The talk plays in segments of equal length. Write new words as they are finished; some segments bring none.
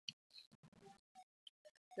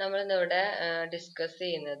നമ്മളിന്നിവിടെ discuss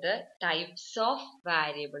ചെയ്യുന്നത് types of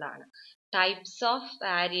variable ആണ്. Types of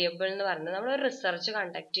variable എന്ന് പറഞ്ഞാൽ നമ്മൾ ഒരു റിസർച്ച്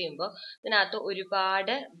കണ്ടക്ട് ചെയ്യുമ്പോൾ ഇതിനകത്ത്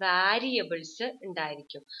ഒരുപാട് വാരിയബിൾസ്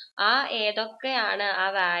ഉണ്ടായിരിക്കും. ഏതൊക്കെയാണ് ആ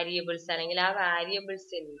വാരിയബിൾസ് അല്ലെങ്കിൽ ആ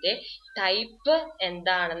വാരിയബിൾസിന്റെ ടൈപ്പ്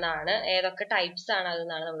എന്താണെന്നാണ്, ഏതൊക്കെ ടൈപ്സ് ആണ്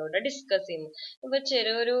അതെന്നാണ് നമ്മളിവിടെ ഡിസ്കസ് ചെയ്യുന്നത്. ഇപ്പൊ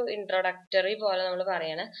ചെറിയൊരു ഇൻട്രൊഡക്ടറി പോലെ നമ്മൾ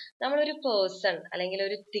പറയണ, നമ്മളൊരു പേഴ്സൺ അല്ലെങ്കിൽ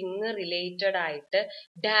ഒരു തിങ് റിലേറ്റഡ് ആയിട്ട്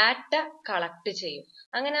ഡാറ്റ കളക്ട് ചെയ്യും.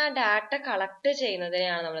 അങ്ങനെ ആ ഡാറ്റ കളക്ട്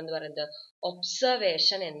ചെയ്യുന്നതിനെയാണ് നമ്മൾ എന്ത് പറയുന്നത്,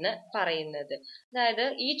 ഒബ്സർവേഷൻ എന്ന് പറയുന്നത്. അതായത്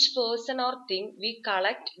each person or thing we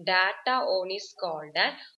collect data one is called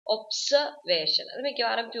an observation. അത്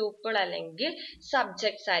മിക്കവാറും പ്യൂപ്പിൾ അല്ലെങ്കിൽ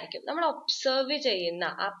സബ്ജക്ട്സ് ആയിരിക്കും. നമ്മൾ ഒബ്സർവ് ചെയ്യുന്ന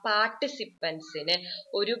ആ പാർട്ടിസിപ്പൻസിന്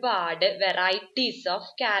ഒരുപാട് വെറൈറ്റീസ് ഓഫ്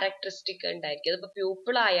ക്യാരക്ടറിസ്റ്റിക് ഉണ്ടായിരിക്കും. അതിപ്പോ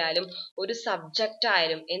പ്യൂപ്പിൾ ആയാലും ഒരു സബ്ജക്റ്റ്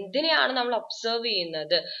ആയാലും എന്തിനെയാണ് നമ്മൾ ഒബ്സർവ്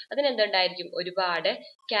ചെയ്യുന്നത് അതിനെന്തുണ്ടായിരിക്കും, ഒരുപാട്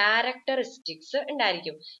ക്യാരക്ടറിസ്റ്റിക്സ്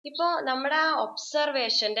ഉണ്ടായിരിക്കും. ഇപ്പോ നമ്മുടെ ആ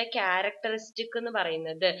ഒബ്സർവേഷന്റെ ക്യാരക്ടറിസ്റ്റിക് എന്ന്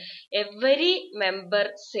പറയുന്നത് എവരി മെമ്പർ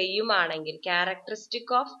സെയിം ആണെങ്കിൽ,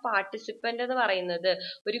 ക്യാരക്ടറിസ്റ്റിക് ഓഫ് പാർട്ടിസിപ്പന്റ് എന്ന് പറയുന്നത്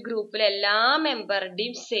ഒരു ഗ്രൂപ്പിലെ എല്ലാ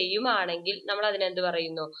മെമ്പറുടെയും സെയിം ആണെങ്കിൽ നമ്മൾ അതിനെന്ത്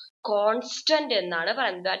പറയുന്നു, കോൺസ്റ്റന്റ് എന്നാണ്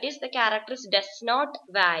പറയുന്നത്. That is the ക്യാരക്ടറിസ് does not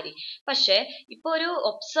വാരി. പക്ഷെ ഇപ്പൊ ഒരു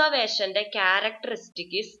ഒബ്സർവേഷന്റെ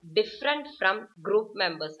characteristic is different from group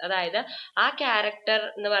members. അതായത് ആ ക്യാരക്ടർ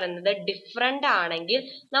എന്ന് പറയുന്നത് ഡിഫറെന്റ് ആണെങ്കിൽ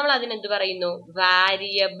നമ്മൾ അതിനെന്ത് പറയുന്നു,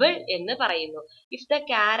 വാരിയബിൾ എന്ന് പറയുന്നു. If the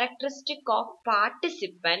characteristic of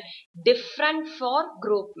participant different four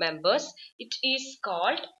group members it is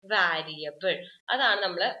called variable. അതാണ്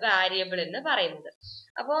നമ്മൾ വാരിയബിൾ എന്ന് പറയുന്നത്.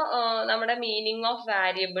 അപ്പോ നമ്മുടെ മീനിങ് ഓഫ്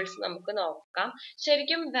വാരിയബിൾസ് നമുക്ക് നോക്കാം.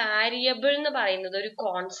 ശരിക്കും വാരിയബിൾ എന്ന് പറയുന്നത് ഒരു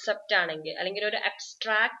കോൺസെപ്റ്റ് ആണെങ്കിൽ അല്ലെങ്കിൽ ഒരു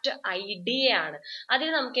അബ്സ്ട്രാക്ട് ഐഡിയ ആണ്. അതിൽ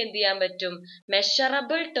നമുക്ക് എന്ത് ചെയ്യാൻ പറ്റും,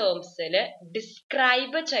 മെഷറബിൾ ടേംസിൽ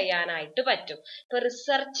ഡിസ്ക്രൈബ് ചെയ്യാനായിട്ട് പറ്റും. ഇപ്പൊ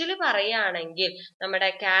റിസർച്ചിൽ പറയുകയാണെങ്കിൽ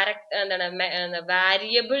നമ്മുടെ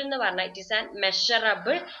വാരിയബിൾ എന്ന് പറഞ്ഞാൽ it is an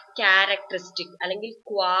measurable characteristic അല്ലെങ്കിൽ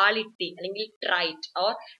ക്വാളിറ്റി അല്ലെങ്കിൽ trait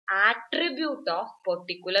or attribute of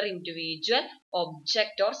particular individual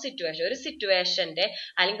object or situation. ഒരു സിറ്റുവേഷന്റെ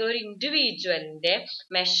അല്ലെങ്കിൽ ഒരു ഇൻഡിവിജ്വലിന്റെ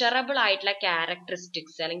മെഷറബിൾ ആയിട്ടുള്ള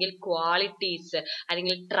ക്യാരക്ടറിസ്റ്റിക്സ് അല്ലെങ്കിൽ ക്വാളിറ്റീസ്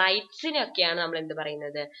അല്ലെങ്കിൽ ട്രൈറ്റ്സിനൊക്കെയാണ് നമ്മൾ എന്ത്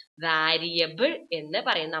പറയുന്നത്, വാരിയബിൾ എന്ന്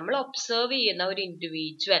പറയുന്നത്. നമ്മൾ ഒബ്സർവ് ചെയ്യുന്ന ഒരു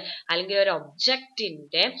ഇൻഡിവിജ്വൽ അല്ലെങ്കിൽ ഒരു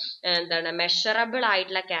ഒബ്ജക്റ്റിന്റെ മെഷറബിൾ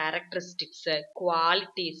ആയിട്ടുള്ള ക്യാരക്ടറിസ്റ്റിക്സ്,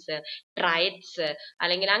 ക്വാളിറ്റീസ്, ട്രൈറ്റ്സ്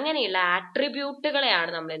അല്ലെങ്കിൽ അങ്ങനെയുള്ള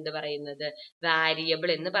ആട്രിബ്യൂട്ടുകളെയാണ് നമ്മൾ എന്ത് പറയുന്നത്,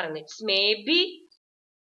 വാരിയബിൾ എന്ന് പറയുന്നത്. It's may be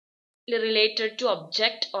related to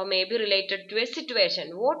object or may be related to a situation.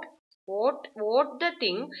 What the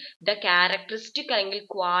thing, the characteristic അല്ലെങ്കിൽ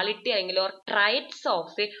quality അല്ലെങ്കിൽ or traits of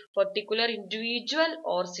a particular individual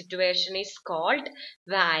or situation is called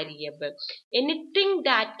variable. Anything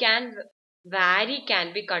that can vary can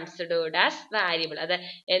be considered as variable. അത്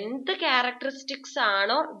എന്ത് characteristics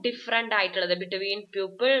ആണോ different ആയിട്ടുള്ളത് between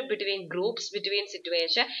people, between groups, between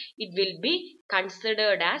situation, it will be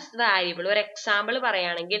considered as variable. ഒരു example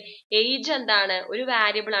പറയുകയാണെങ്കിൽ age എന്താണ്, ഒരു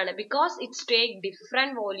variable ആണ്. Because it's take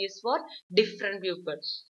different values for different people.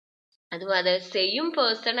 അതുപോലെ സെയിം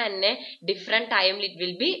പേഴ്സൺ തന്നെ ഡിഫറെന്റ് ടൈമിൽ ഇറ്റ്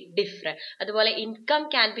വിൽ ബി ഡിഫറെന്റ്. അതുപോലെ income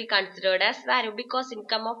can be considered as variable because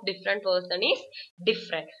income of different person is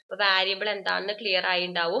different. അപ്പൊ variable എന്താണെന്ന് clear ആയി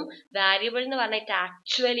ഉണ്ടാവും. Variable എന്ന് പറഞ്ഞാൽ it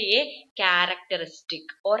actually A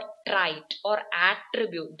characteristic or trait or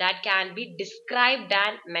attribute that can be described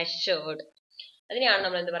and measured. അതിനെയാണ്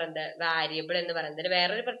നമ്മൾ എന്ത് പറയുന്നത്, വാരിയബിൾ എന്ന് പറയുന്നത്.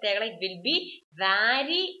 വേറൊരു പ്രത്യേകത, ഇറ്റ് വിൽ ബി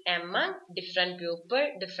വാരി among different people,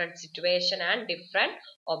 different situation and different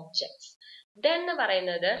objects. ഇതെന്ന്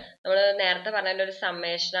പറയുന്നത് നമ്മൾ നേരത്തെ പറഞ്ഞ ഒരു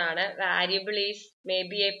സമ്മേഷൻ ആണ്. Variable is may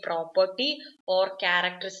be A property or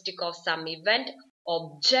characteristic of some event,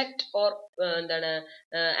 object or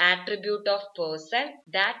attribute of person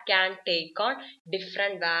that can take on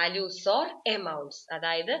different values or amounts.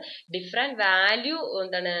 അതായത് different value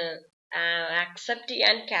accept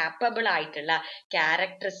ചെയ്യാൻ capable ആയിട്ടുള്ള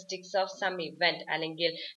ക്യാരക്ടറിസ്റ്റിക്സ് ഓഫ് സം ഇവന്റ് അല്ലെങ്കിൽ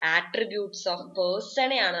attributes of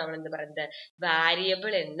പേഴ്സണെയാണ് നമ്മൾ എന്ത് പറയുന്നത്,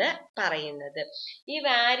 variable എന്ന് പറയുന്നത്. ഈ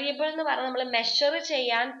വാരിയബിൾ എന്ന് പറഞ്ഞാൽ നമ്മൾ മെഷർ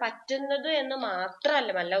ചെയ്യാൻ പറ്റുന്നത് എന്ന്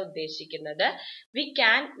മാത്രമല്ല ഉദ്ദേശിക്കുന്നത്. We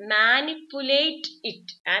can manipulate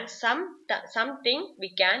it and something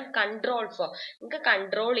we can control four. നമുക്ക്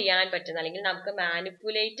കൺട്രോൾ ചെയ്യാൻ പറ്റുന്ന അല്ലെങ്കിൽ നമുക്ക്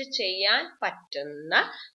മാനിപ്പുലേറ്റ് ചെയ്യാൻ പറ്റുന്ന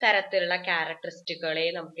തരത്തിലുള്ള ക്യാരക്ടറിസ്റ്റിക്കുകളെ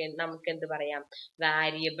നമുക്ക് എന്ത് പറയാം,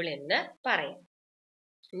 വാരിയബിൾ എന്ന് പറയാം.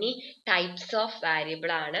 ഇനി ടൈപ്സ് ഓഫ്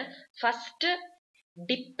വാരിയബിൾ ആണ്. First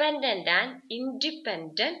dependent and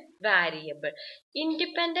independent variable.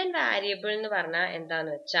 Independent variable എന്ന് പറഞ്ഞാൽ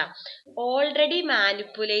എന്താന്ന് വെച്ചാൽ ഓൾറെഡി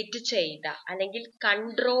മാനിപ്പുലേറ്റ് ചെയ്ത അല്ലെങ്കിൽ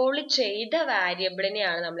കൺട്രോൾ ചെയ്ത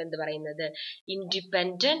വാരിയബിളിനെയാണ് നമ്മൾ എന്ത് പറയുന്നത്,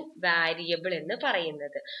 ഇൻഡിപെൻഡന്റ് വാരിയബിൾ എന്ന്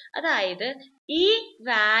പറയുന്നത്. അതായത് ഈ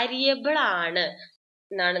വാരിയബിൾ ആണ്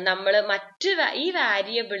നമ്മൾ ഈ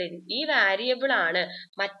വാരിയബിൾ ആണ്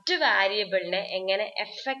മറ്റു വാരിയബിളിനെ എങ്ങനെ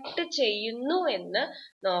എഫക്ട് ചെയ്യുന്നു എന്ന്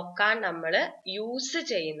നോക്കാൻ നമ്മൾ യൂസ്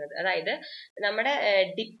ചെയ്യുന്നത്. അതായത് നമ്മുടെ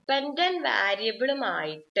ഡിപ്പെൻഡന്റ്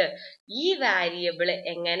വാരിയബിളുമായിട്ട് ഈ വാരിയബിൾ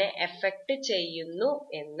എങ്ങനെ എഫക്ട് ചെയ്യുന്നു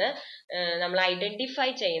എന്ന് നമ്മൾ ഐഡന്റിഫൈ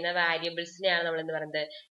ചെയ്യുന്ന വാരിയബിൾസിനെയാണ് നമ്മൾ എന്ത് പറയുന്നത്,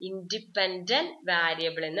 ഇൻഡിപെൻഡന്റ്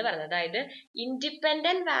വാരിയബിൾ എന്ന് പറയുന്നത്. അതായത്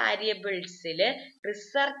independent വാരിയബിൾസിൽ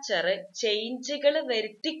researcher ചേഞ്ചുകൾ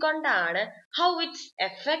വരുത്തിക്കൊണ്ടാണ് how it's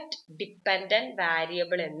effect dependent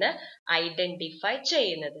variable എന്ന് ഐഡന്റിഫൈ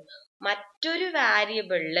ചെയ്യുന്നത്. മറ്റൊരു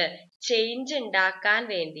വാരിയബിളില് ചേഞ്ച് ഉണ്ടാക്കാൻ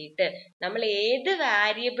വേണ്ടിയിട്ട് നമ്മൾ ഏത്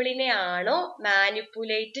വാരിയബിളിനെയാണോ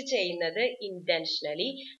മാനിപ്പുലേറ്റ് ചെയ്യുന്നത് ഇന്റൻഷനലി,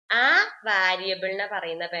 ആ വാരിയബിളിനെ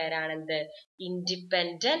പറയുന്ന പേരാണെന്ത്,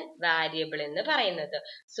 ഇൻഡിപെൻഡന്റ് വാരിയബിൾ എന്ന് പറയുന്നത്.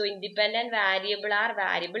 So independent variable R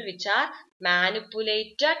variable which are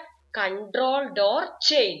manipulated, controlled or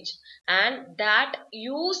changed and that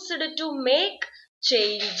used to make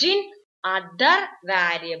change in other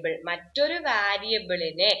variable. മറ്റൊരു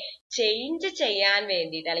വാരിയബിളിനെ ചേഞ്ച് ചെയ്യാൻ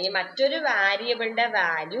വേണ്ടിയിട്ട് അല്ലെങ്കിൽ മറ്റൊരു വാരിയബിളിന്റെ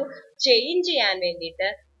വാല്യൂ ചേഞ്ച് ചെയ്യാൻ വേണ്ടിയിട്ട്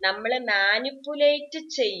നമ്മൾ മാനിപ്പുലേറ്റ്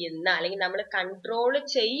ചെയ്യുന്ന അല്ലെങ്കിൽ നമ്മൾ കൺട്രോൾ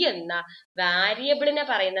ചെയ്യുന്ന വാരിയബിളിനെ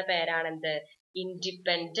പറയുന്ന പേരാണെന്ത്,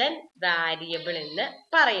 ഇൻഡിപെൻഡന്റ് വാരിയബിൾ എന്ന്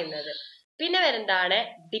പറയുന്നത്. പിന്നെ വരുന്നതാണ്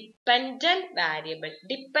ഡിപ്പെൻഡന്റ് വാരിയബിൾ.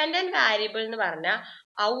 ഡിപ്പെൻഡന്റ് വാരിയബിൾ എന്ന് പറഞ്ഞാൽ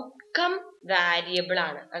ഔട്ട്കം വാരിയബിൾ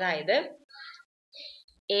ആണ്. അതായത്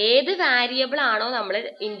ഏത് വാരിയബിൾ ആണോ നമ്മൾ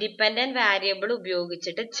ഇൻഡിപെൻഡന്റ് വാരിയബിൾ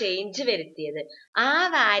ഉപയോഗിച്ചിട്ട് ചേഞ്ച് വരുത്തിയത്, ആ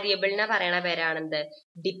വാരിയബിളിനെ പറയണ പേരാണെന്ത്,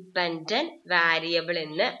 ഡിപ്പെൻഡന്റ് വാരിയബിൾ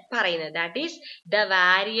എന്ന് പറയുന്നത്. That is the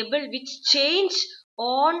variable which change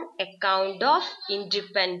on account of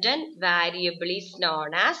independent variable is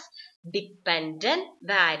known as dependent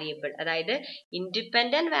variable. അതായത്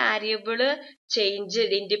ഇൻഡിപെൻഡന്റ് വാരിയബിളിൽ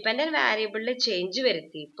ചേഞ്ച്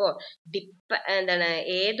വരുത്തിയപ്പോ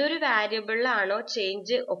ഏതൊരു വാരിയബിളിലാണോ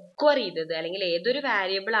ചേഞ്ച് ഒക്വർ ചെയ്തത് അല്ലെങ്കിൽ ഏതൊരു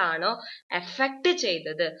വാരിയബിൾ ആണോ എഫക്ട്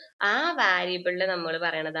ചെയ്തത്, ആ വാരിയബിളിൽ നമ്മൾ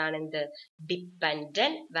പറയണതാണ് എന്ത്,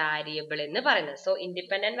 ഡിപ്പെൻഡന്റ് വാരിയബിൾ എന്ന് പറയുന്നത്. സോ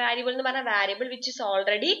ഇൻഡിപെൻഡന്റ് വാരിയബിൾ എന്ന് പറഞ്ഞ variable which is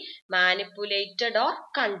already manipulated or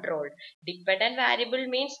controlled. Dependent variable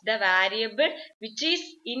means the variable which is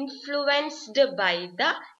influenced by the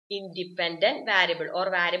independent variable or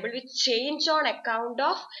variable which change on account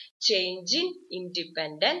of change in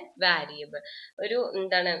independent variable. ഒരു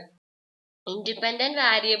independent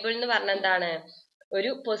variable എന്ന് പറഞ്ഞ എന്താണ്,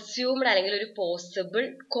 ഒരു പെർസ്യൂംഡ് അല്ലെങ്കിൽ ഒരു possible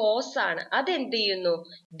cos ആണ്. അത് എന്ത് ചെയ്യുന്നു,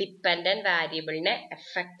 ഡിപ്പെൻഡന്റ് വാരിയബിളിനെ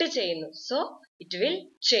എഫക്ട് ചെയ്യുന്നു. So it will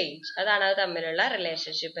change. അതാണ് അത് തമ്മിലുള്ള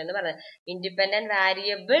റിലേഷൻഷിപ്പ് എന്ന് പറയുന്നത്. Independent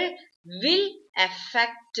variable will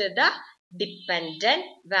effect the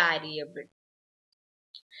dependent variable.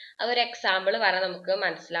 അതൊരു എക്സാമ്പിൾ പറഞ്ഞാൽ നമുക്ക്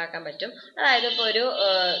മനസ്സിലാക്കാൻ പറ്റും. അതായത് ഇപ്പൊ ഒരു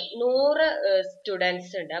 100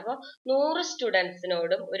 സ്റ്റുഡൻസ് ഉണ്ട്. അപ്പൊ 100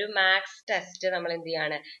 സ്റ്റുഡൻസിനോടും ഒരു മാത്സ് ടെസ്റ്റ് നമ്മൾ എന്ത്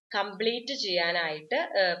ചെയ്യാണ്, കംപ്ലീറ്റ് ചെയ്യാനായിട്ട്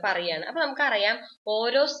പറയാണ്. അപ്പൊ നമുക്കറിയാം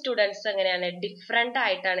ഓരോ സ്റ്റുഡൻസ് എങ്ങനെയാണ്, ഡിഫറെന്റ്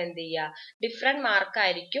ആയിട്ടാണ് എന്ത് ചെയ്യുക, ഡിഫറെന്റ്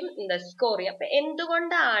മാർക്കായിരിക്കും സ്കോർ ചെയ്യുക. അപ്പൊ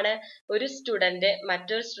എന്തുകൊണ്ടാണ് ഒരു സ്റ്റുഡന്റ്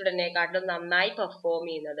മറ്റൊരു സ്റ്റുഡന്റിനെക്കാട്ടിലും നന്നായി പെർഫോം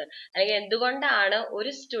ചെയ്യുന്നത്, അല്ലെങ്കിൽ എന്തുകൊണ്ടാണ്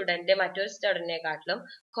ഒരു സ്റ്റുഡന്റ് മറ്റൊരു സ്റ്റുഡന്റിനെക്കാട്ടിലും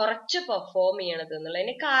കുറച്ച് പെർഫോം ചെയ്യണത്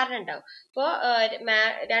എന്നുള്ളതിന് കാരണം ഉണ്ടാവും. അപ്പോ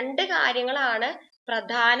 2 കാര്യങ്ങളാണ്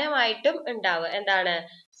പ്രധാനമായിട്ടും ഉണ്ടാവുക. എന്താണ്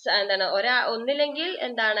ഒന്നില്ലെങ്കിൽ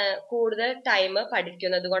കൂടുതൽ ടൈം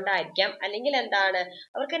പഠിക്കുന്നത് കൊണ്ടായിരിക്കാം, അല്ലെങ്കിൽ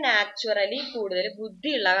അവർക്ക് നാച്ചുറലി കൂടുതൽ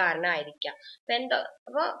ബുദ്ധിയുള്ള കാരണമായിരിക്കാം.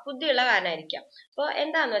 അപ്പൊ ബുദ്ധിയുള്ള കാരണമായിരിക്കാം. അപ്പൊ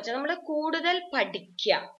എന്താന്ന് വെച്ചാൽ നമ്മൾ കൂടുതൽ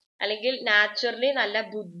പഠിക്കുക അല്ലെങ്കിൽ നാച്ചുറലി നല്ല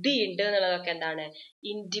ബുദ്ധി ഉണ്ട് എന്നുള്ളതൊക്കെ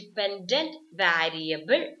ഇൻഡിപെൻഡന്റ്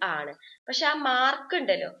വാരിയബിൾ ആണ്. പക്ഷെ ആ മാർക്ക്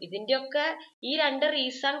ഉണ്ടല്ലോ, ഇതിന്റെയൊക്കെ ഈ 2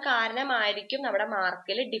 റീസൺ കാരണമായിരിക്കും നമ്മുടെ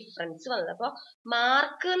മാർക്കിൽ ഡിഫറൻസ് വന്നത്. അപ്പൊ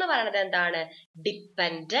മാർക്ക് എന്ന് പറയുന്നത്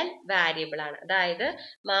ഡിപ്പെൻഡന്റ് വാരിയബിൾ ആണ്. അതായത്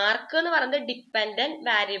മാർക്ക് എന്ന് പറയുന്നത് ഡിപ്പെൻഡന്റ്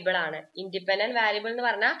വാരിയബിൾ ആണ്. ഇൻഡിപെൻഡന്റ് വാരിയബിൾ എന്ന്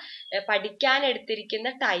പറഞ്ഞാൽ പഠിക്കാൻ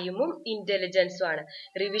എടുത്തിരിക്കുന്ന ടൈമും ഇന്റലിജൻസും ആണ്.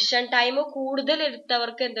 റിവിഷൻ ടൈം കൂടുതൽ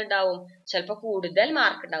എടുത്തവർക്ക് എന്തുണ്ടാവും, ചിലപ്പോൾ കൂടുതൽ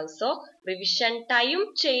മാർക്ക് ഉണ്ടാവും. സോ റിവിഷൻ ടൈം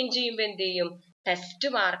ചേഞ്ച് ചെയ്യുമ്പോൾ എന്ത് ചെയ്യും, ടെസ്റ്റ്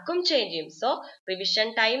മാർക്കും ചേഞ്ച് ചെയ്യും. സോ റിവിഷൻ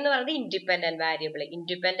ടൈം എന്ന് പറയുന്നത് ഇൻഡിപെൻഡന്റ് വാരിയബിൾ.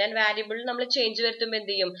 ഇൻഡിപെൻഡന്റ് വാരിയബിൾ നമ്മൾ ചേഞ്ച് വരുത്തുമ്പോൾ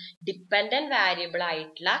എന്ത് ചെയ്യും? ഡിപെൻഡന്റ് വാരിയബിൾ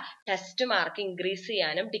ആയിട്ടുള്ള ടെസ്റ്റ് മാർക്ക് ഇൻക്രീസ്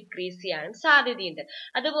ചെയ്യാനും ഡിക്രീസ് ചെയ്യാനും സാധ്യതയുണ്ട്.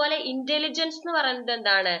 അതുപോലെ ഇന്റലിജൻസ് എന്ന് പറയുന്നത്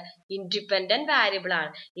എന്താണ്? ഇൻഡിപെൻഡന്റ് വാരിയബിൾ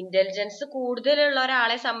ആണ്. ഇന്റലിജൻസ് കൂടുതലുള്ള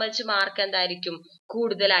ഒരാളെ സംബന്ധിച്ച് മാർക്ക് എന്തായിരിക്കും?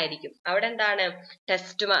 കൂടുതലായിരിക്കും. അവിടെ എന്താണ്?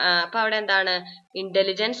 അപ്പൊ അവിടെ എന്താണ്?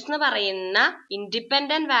 ഇന്റലിജൻസ് എന്ന് പറയുന്ന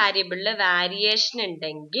ഇൻഡിപെൻഡന്റ് വാരിയബിളില് വാരിയേഷൻ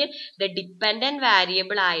ഉണ്ടെങ്കിൽ ഡിപെൻഡന്റ്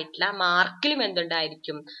വാരിയബിൾ ആയിട്ടുള്ള മാർക്കിലും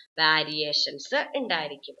എന്തുണ്ടായിരിക്കും? വാരിയേഷൻസ്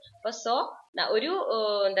ഉണ്ടായിരിക്കും. അപ്പൊ സോ ഒരു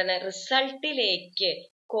റിസൾട്ടിലേക്ക്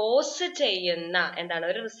കോസ് ചെയ്യുന്ന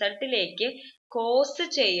ഒരു റിസൾട്ടിലേക്ക് കോസ്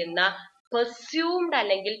ചെയ്യുന്ന പെർസ്യൂംഡ്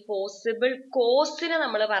അല്ലെങ്കിൽ പോസിബിൾ കോസിനെ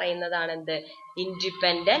നമ്മൾ പറയുന്നതാണ് എന്ത്?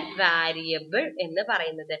 ഇൻഡിപെൻഡന്റ് വാരിയബിൾ എന്ന്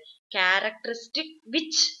പറയുന്നത്. Characteristic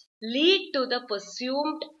which lead to the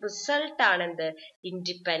പെർസ്യൂംഡ് result ആണ് എന്ത്?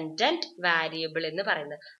 ഇൻഡിപെൻഡന്റ് വാരിയബിൾ എന്ന്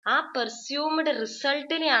പറയുന്നത്. ആ പെർസ്യൂംഡ്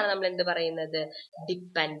റിസൾട്ടിനെയാണ് നമ്മൾ എന്ത് പറയുന്നത്?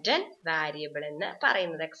 ഡിപെൻഡന്റ് വാരിയബിൾ എന്ന്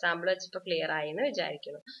പറയുന്നത്. എക്സാമ്പിൾ വെച്ചപ്പോ ക്ലിയർ ആയി എന്ന്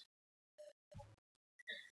വിചാരിക്കുന്നു.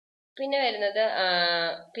 പിന്നെ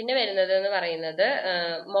വരുന്നത് എന്ന് പറയുന്നത്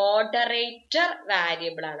മോഡറേറ്റർ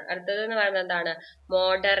വാരിയബിൾ ആണ്. അടുത്തത് എന്ന് പറയുന്നത് എന്താണ്?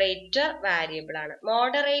 മോഡറേറ്റർ വാരിയബിൾ ആണ്.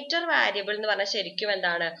 മോഡറേറ്റർ വാരിയബിൾ എന്ന് പറഞ്ഞാൽ ശരിക്കും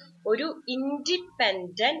എന്താണ്? ഒരു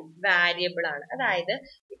ഇൻഡിപെൻഡന്റ് വാരിയബിൾ ആണ്. അതായത്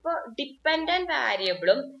ഇപ്പൊ ഡിപെൻഡന്റ്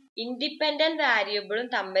വാരിയബിളും ഇൻഡിപെൻഡന്റ് വാരിയബിളും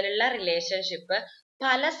തമ്മിലുള്ള റിലേഷൻഷിപ്പ്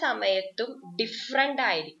പല സമയത്തും ഡിഫറെന്റ്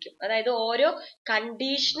ആയിരിക്കും. അതായത് ഓരോ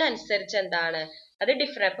കണ്ടീഷൻ അനുസരിച്ച് എന്താണ്? അത്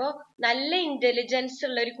ഡിഫറെന്റ്. അപ്പൊ നല്ല ഇന്റലിജൻസ്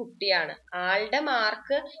ഉള്ള ഒരു കുട്ടിയാണ്, ആളുടെ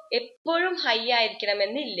മാർക്ക് എപ്പോഴും ഹൈ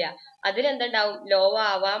ആയിരിക്കണമെന്നില്ല. അതിലെന്തുണ്ടാവും? ലോ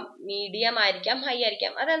ആവാം, മീഡിയം ആയിരിക്കാം, ഹൈ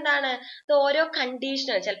ആയിരിക്കാം. അതെന്താണ്? അത് ഓരോ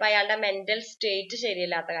കണ്ടീഷനാണ്. ചിലപ്പോൾ അയാളുടെ മെന്റൽ സ്റ്റേറ്റ്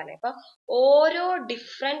ശരിയല്ലാത്ത കാരണം. അപ്പൊ ഓരോ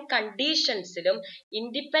ഡിഫറെന്റ് കണ്ടീഷൻസിലും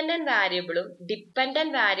ഇൻഡിപെൻഡന്റ് വാരിയബിളും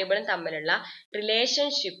ഡിപെൻഡന്റ് വാരിയബിളും തമ്മിലുള്ള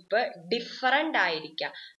റിലേഷൻഷിപ്പ് ഡിഫറെന്റ്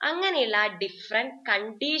ആയിരിക്കാം. അങ്ങനെയുള്ള ആ ഡിഫറെന്റ്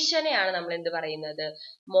കണ്ടീഷനെയാണ് നമ്മൾ എന്ത് പറയുന്നത്?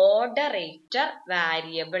 മോഡറേറ്റർ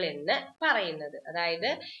വാരിയബിൾ എന്ന് പറയുന്നത്. അതായത്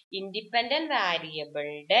independent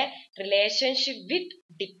വാരിയബിളുടെ relationship with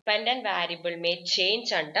dependent variable may change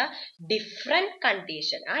under different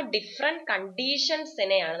condition. ആ ഡിഫറെന്റ്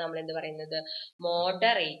കണ്ടീഷൻസിനെയാണ് നമ്മൾ എന്ത് പറയുന്നത്?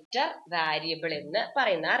 മോഡറേറ്റർ വാരിയബിൾ എന്ന്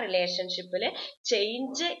പറയുന്നത്. ആ റിലേഷൻഷിപ്പില്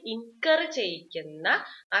ചേഞ്ച് ഇൻകർ ചെയ്യിക്കുന്ന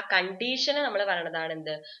ആ കണ്ടീഷനെ നമ്മൾ പറയുന്നതാണ്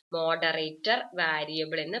എന്ത്? മോഡറേറ്റർ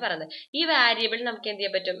വാരിയബിൾ എന്ന് പറയുന്നത്. ഈ വാരിയബിൾ നമുക്ക് എന്ത്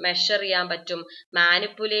ചെയ്യാൻ പറ്റും? മെഷർ ചെയ്യാൻ പറ്റും,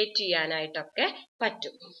 മാനിപ്പുലേറ്റ് ചെയ്യാനായിട്ടൊക്കെ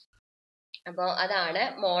പറ്റും. അപ്പൊ അതാണ്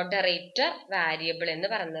മോഡറേറ്റർ വാരിയബിൾ എന്ന്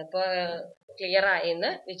പറയുന്നത്. ഇപ്പൊ ക്ലിയർ ആയെന്ന്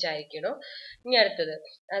വിചാരിക്കുന്നു. ഇനി അടുത്തത്,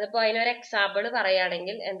 അതിപ്പോ അതിനൊരു എക്സാമ്പിൾ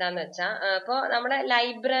പറയുകയാണെങ്കിൽ എന്താന്ന് വെച്ചാൽ, ഇപ്പൊ നമ്മുടെ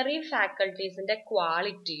ലൈബ്രറി ഫാക്കൾട്ടീസിന്റെ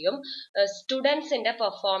ക്വാളിറ്റിയും സ്റ്റുഡൻസിന്റെ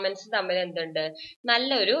പെർഫോമൻസും തമ്മിൽ എന്തുണ്ട്?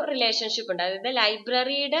 നല്ലൊരു റിലേഷൻഷിപ്പ് ഉണ്ട്. അതായത്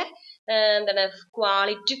ലൈബ്രറിയുടെ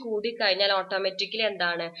ക്വാളിറ്റി കൂടി കഴിഞ്ഞാൽ ഓട്ടോമാറ്റിക്കലി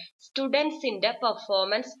എന്താണ്? സ്റ്റുഡൻസിന്റെ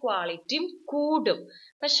പെർഫോമൻസ് ക്വാളിറ്റിയും കൂടും.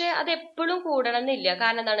 പക്ഷെ അത് എപ്പോഴും കൂടണം എന്നില്ല.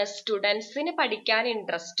 കാരണം എന്താണ്? സ്റ്റുഡൻസിന് പഠിക്കാൻ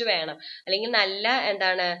ഇൻട്രസ്റ്റ് വേണം, അല്ലെങ്കിൽ നല്ല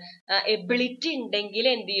എബിലിറ്റി ഉണ്ടെങ്കിൽ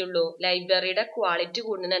എന്ത് ചെയ്യുള്ളൂ? ലൈബ്രറിയുടെ ക്വാളിറ്റി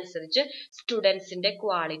കൂടുന്നതിനനുസരിച്ച് സ്റ്റുഡൻസിന്റെ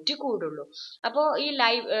ക്വാളിറ്റി കൂടുള്ളൂ. അപ്പോ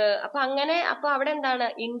അപ്പൊ അവിടെ എന്താണ്?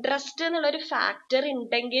 ഇൻട്രസ്റ്റ് എന്നുള്ളൊരു ഫാക്ടർ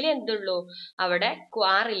ഉണ്ടെങ്കിൽ എന്തുള്ളൂ? അവിടെ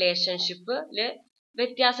ആ റിലേഷൻഷിപ്പില്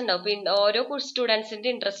വ്യത്യാസം ഉണ്ടാവും. ഇപ്പൊ ഓരോ സ്റ്റുഡൻസിന്റെ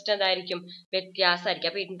ഇൻട്രസ്റ്റ് എന്തായിരിക്കും? വ്യത്യാസമായിരിക്കും.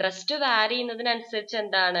 അപ്പൊ ഇൻട്രസ്റ്റ് വാരി ചെയ്യുന്നതിനനുസരിച്ച്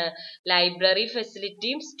എന്താണ്? ലൈബ്രറി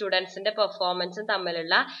ഫെസിലിറ്റിയും സ്റ്റുഡൻസിന്റെ പെർഫോമൻസും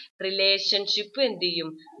തമ്മിലുള്ള റിലേഷൻഷിപ്പ് എന്ത്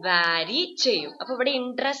ചെയ്യും? വാരി ചെയ്യും. അപ്പൊ ഇവിടെ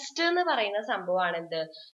ഇൻട്രസ്റ്റ് എന്ന് പറയുന്ന സംഭവമാണ് എന്ത്?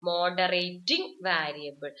 Moderating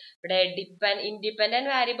variable. ഇവിടെ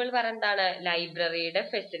ഇൻഡിപെൻഡന്റ് വാരിയബിൾ പറയുന്നതാണ് ലൈബ്രറിയുടെ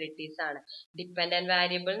ഫെസിലിറ്റീസ് ആണ്. ഡിപെൻഡന്റ്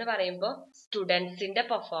വാരിയബിൾ എന്ന് പറയുമ്പോൾ സ്റ്റുഡൻസിന്റെ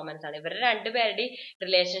പെർഫോമൻസ് ആണ്. ഇവരുടെ രണ്ടുപേരുടെ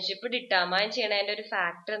റിലേഷൻഷിപ്പ് ഡിറ്റർമൈൻ ചെയ്യണതിന്റെ ഒരു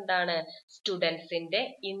ഫാക്ടർ എന്താണ്? സ്റ്റുഡൻസിന്റെ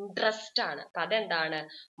ഇൻട്രസ്റ്റ് ആണ്. അപ്പൊ അതെന്താണ്?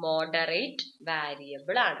 മോഡറേറ്റ്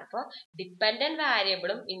വാരിയബിൾ ആണ്. അപ്പൊ ഡിപെൻഡന്റ്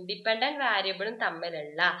വാരിയബിളും ഇൻഡിപെൻഡന്റ് വാരിയബിളും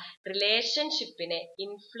തമ്മിലുള്ള റിലേഷൻഷിപ്പിനെ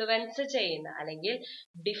ഇൻഫ്ലുവൻസ് ചെയ്യുന്ന അല്ലെങ്കിൽ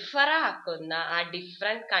ഡിഫർ ആക്കുന്ന ആ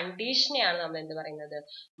ഡിഫറെന്റ് കണ്ടീഷനെയാണ് നമ്മൾ എന്ത് പറയുന്നത്?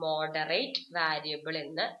 മോഡറേറ്റ് വാരിയബിൾ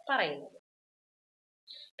എന്ന് പറയുന്നത്.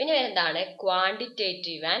 പിന്നെ എന്താണ്?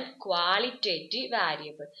 Quantitative and qualitative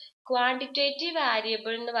variable. Quantitative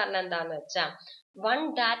variable എന്ന് പറഞ്ഞാൽ എന്താന്ന് വെച്ചാൽ one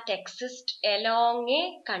that exists along a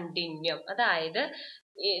continuum. അതായത്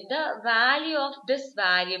the value of this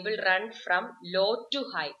variable run from low to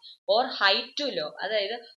high or high to low.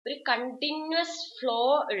 അതായത് ഒരു കണ്ടിന്യൂസ്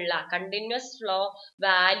ഫ്ലോ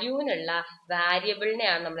വാല്യൂനുള്ള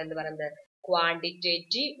വാരിയബിളിനെയാണ് നമ്മൾ എന്ത് പറയുന്നത്?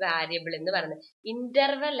 ക്വാണ്ടിറ്റേറ്റീവ് വാരിയബിൾ എന്ന് പറയുന്നത്.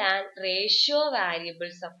 ഇന്റർവൽ ആൻഡ് റേഷ്യോ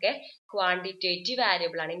വാരിയബിൾസ് ഒക്കെ ക്വാണ്ടിറ്റേറ്റീവ്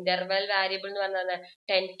വാരിയബിൾ ആണ്. ഇന്റർവെൽ വാരിയബിൾ എന്ന് പറഞ്ഞാൽ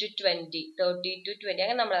 10 to 20, 30 to 20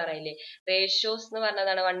 അങ്ങനെ നമ്മൾ പറയില്ലേ. റേഷ്യോസ് എന്ന്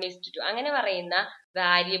പറഞ്ഞതാണ് 1:2 അങ്ങനെ പറയുന്ന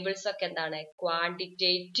വാരിയബിൾസ് ഒക്കെ എന്താണ്,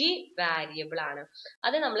 ക്വാണ്ടിറ്റേറ്റീവ് വാരിയബിൾ ആണ്.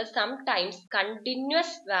 അത് നമ്മൾ സംടൈംസ്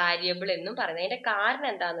കണ്ടിന്യൂസ് വാരിയബിൾ എന്നും പറയുന്നത്. അതിന്റെ കാരണം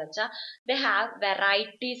എന്താന്ന് വെച്ചാൽ they have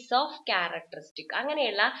varieties of characteristic.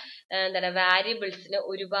 അങ്ങനെയുള്ള എന്താണ് വാരിയബിൾസിന്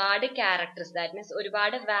ഒരുപാട് ക്യാരക്ടറിസ്, ദാറ്റ് മീൻസ്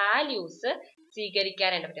ഒരുപാട് വാല്യൂസ്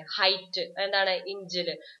സ്വീകരിക്കാനായിട്ട് പറ്റും. ഹൈറ്റ് എന്താണ്,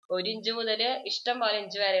 ഇഞ്ചില് 1 ഇഞ്ച് മുതൽ ഇഷ്ടം പോലെ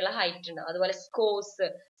ഇഞ്ച് വരെയുള്ള ഹൈറ്റ് ഉണ്ടാവും. അതുപോലെ സ്കോർസ്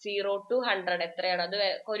 0 to 100 എത്രയാണ്, അത്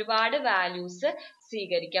ഒരുപാട് വാല്യൂസ്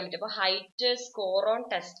സ്വീകരിക്കാൻ പറ്റും. അപ്പൊ ഹൈറ്റ്, സ്കോർ ഓൺ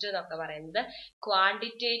ടെസ്റ്റ് എന്നൊക്കെ പറയുന്നത്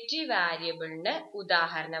ക്വാണ്ടിറ്റേറ്റീവ് വാരിയബിളിന്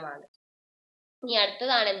ഉദാഹരണമാണ്. ഇനി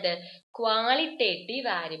അടുത്തതാണ് എന്ത്, qualitative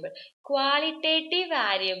variable. Qualitative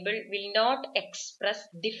variable will not express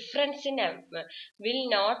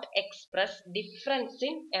difference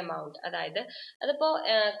in amount. അതായത് അതിപ്പോ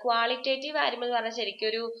ക്വാളിറ്റേറ്റീവ് വാരിയബിൾ എന്ന് പറഞ്ഞാൽ ശരിക്കും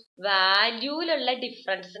ഒരു വാല്യൂലുള്ള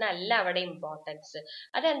ഡിഫറൻസിനല്ല അവിടെ ഇമ്പോർട്ടൻസ്.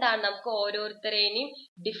 അതെന്താണ്, നമുക്ക് ഓരോരുത്തരെയും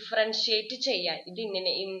ഡിഫറൻഷിയേറ്റ് ചെയ്യാൻ, ഇത്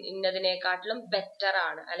ഇന്നതിനെക്കാട്ടിലും ബെറ്റർ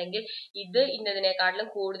ആണ്, അല്ലെങ്കിൽ ഇത് ഇന്നതിനെക്കാട്ടിലും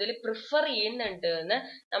കൂടുതൽ പ്രിഫർ ചെയ്യുന്നുണ്ട് എന്ന്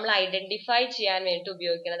നമ്മൾ ഐഡന്റിഫൈ ചെയ്യാൻ വേണ്ടി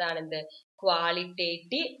ഉപയോഗിക്കുന്നതാണ് എന്ത്,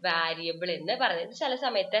 ക്വാളിറ്റേറ്റീവ് വാരിയബിൾ എന്ന് പറയുന്നത്. ചില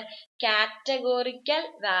സമയത്ത് കാറ്റഗോറിക്കൽ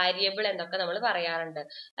വാരിയബിൾ എന്നൊക്കെ നമ്മൾ പറയാറുണ്ട്.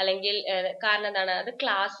 അല്ലെങ്കിൽ കാരണം എന്താണ്, അത്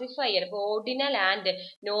ക്ലാസിഫൈ ചെയ്യാൻ. ഇപ്പൊ ordinal and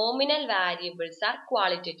nominal variables R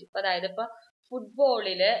qualitative. അതായത് ഇപ്പൊ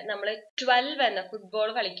ഫുട്ബോളില് നമ്മൾ 12 എന്ന ഫുട്ബോൾ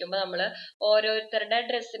കളിക്കുമ്പോൾ നമ്മൾ ഓരോരുത്തരുടെ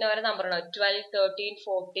ഡ്രസ്സിന് ഓരോ നമ്പർ ഉണ്ടാവും, 12, 13,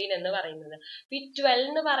 14 എന്ന് പറയുന്നത്. ഈ 12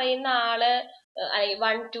 എന്ന് പറയുന്ന ആള്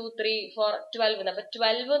 1, 2, 3, 4, 12. അപ്പൊ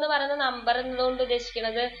 12 എന്ന് പറയുന്ന നമ്പർ എന്നതുകൊണ്ട്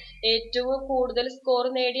ഉദ്ദേശിക്കുന്നത് ഏറ്റവും കൂടുതൽ സ്കോർ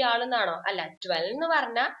നേടിയ ആളെന്നാണോ? അല്ല, 12 എന്ന്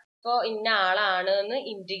പറഞ്ഞാൽ ഇപ്പൊ ഇന്ന ആളാണ് എന്ന്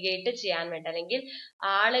ഇൻഡിക്കേറ്റ് ചെയ്യാൻ വേണ്ടി, അല്ലെങ്കിൽ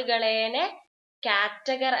ആളുകളെ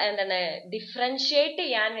എന്താണ് ഡിഫറൻഷിയേറ്റ്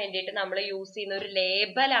ചെയ്യാൻ വേണ്ടിയിട്ട് നമ്മൾ യൂസ് ചെയ്യുന്ന ഒരു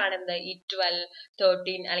ലേബലാണ് എന്ത്, ഈ 12,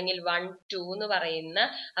 13 അല്ലെങ്കിൽ 1, 2 എന്ന് പറയുന്ന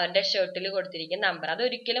അവരുടെ ഷർട്ടിൽ കൊടുത്തിരിക്കുന്ന നമ്പർ.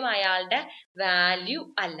 അതൊരിക്കലും അയാളുടെ വാല്യൂ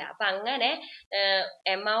അല്ല. അപ്പൊ അങ്ങനെ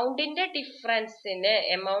എമൗണ്ടിന്റെ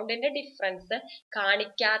ഡിഫറൻസ്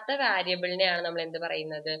കാണിക്കാത്ത വാരിയബിളിനെയാണ് നമ്മൾ എന്ത്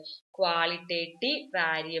പറയുന്നത്, ക്വാളിറ്റേറ്റീവ്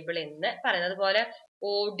വാരിയബിൾ എന്ന് പറയുന്നത്. അതുപോലെ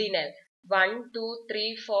ഓർഡിനൽ 1, 2, 3,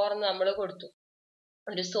 4 എന്ന് നമ്മൾ കൊടുത്തു.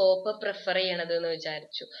 ഒരു സോപ്പ് പ്രിഫർ ചെയ്യണത് എന്ന്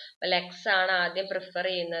വിചാരിച്ചു. ലെക്സ് ആണ് ആദ്യം പ്രിഫർ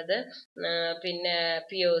ചെയ്യുന്നത്, പിന്നെ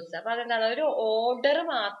പിയേഴ്സ്. അപ്പൊ അതെന്താണ്, ഒരു ഓർഡർ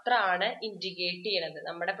മാത്രമാണ് ഇൻഡിക്കേറ്റ് ചെയ്യണത്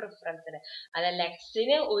നമ്മുടെ പ്രിഫറൻസിന്. അത്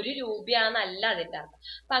ലെക്സിന് 1 രൂപയാണെന്നല്ല അതിന്റെ അർത്ഥം.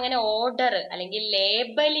 അപ്പൊ അങ്ങനെ ഓർഡർ അല്ലെങ്കിൽ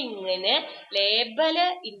ലേബല്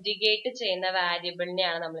ഇൻഡിക്കേറ്റ് ചെയ്യുന്ന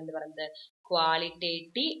വാരിയബിളിനെയാണ് നമ്മൾ എന്ത് പറയുന്നത്,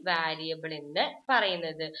 ക്വാളിറ്റേറ്റീവ് വാരിയബിൾ എന്ന്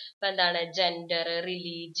പറയുന്നത്. ഇപ്പൊ എന്താണ്, ജെൻഡർ,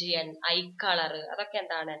 റിലീജിയൻ, ഐ കളർ, അതൊക്കെ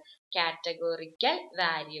എന്താണ്, കാറ്റഗോറിക്കൽ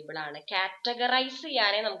വാരിയബിൾ ആണ്. കാറ്റഗറൈസ്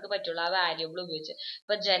ചെയ്യാനേ നമുക്ക് പറ്റുള്ളൂ ആ വാരിയബിൾ ഉപയോഗിച്ച്.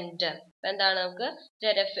 ഇപ്പൊ ജെൻഡർ എന്താണ്, നമുക്ക്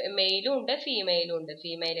മെയിലും ഉണ്ട് ഫീമെയിലും ഉണ്ട്.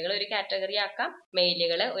 ഫീമെയിലുകൾ ഒരു കാറ്റഗറി ആക്കാം,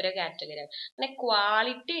 മെയിലുകൾ ഒരു കാറ്റഗറി ആക്കാം. അങ്ങനെ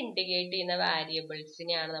ക്വാളിറ്റി ഇൻഡിക്കേറ്റ് ചെയ്യുന്ന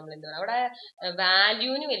വാരിയബിൾസിനെയാണ് നമ്മൾ എന്ത് പറയുക, അവിടെ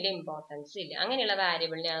വാല്യൂവിന് വലിയ ഇമ്പോർട്ടൻസ് ഇല്ല. അങ്ങനെയുള്ള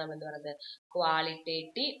വാരിയബിളിനെയാണ് നമ്മൾ എന്ത് പറയുന്നത്,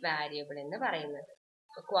 ക്വാളിറ്റേറ്റീവ് വാരിയബിൾ എന്ന് പറയുന്നത്.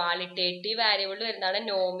 ക്വാളിറ്റേറ്റീവ് വാരിയബിൾ വരുന്നതാണ്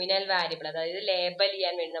നോമിനൽ വാരിയബിൾ, അതായത് ലേബൽ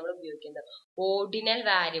ചെയ്യാൻ വേണ്ടി നമ്മൾ ഉപയോഗിക്കുന്നത്. ഓർഡിനൽ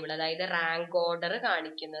വാരിയബിൾ അതായത് റാങ്ക് ഓർഡർ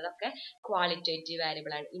കാണിക്കുന്നതൊക്കെ ക്വാളിറ്റേറ്റീവ്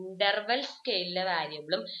വാരിയബിൾ ആണ്. ഇന്റർവെൽ സ്കെയിലിലെ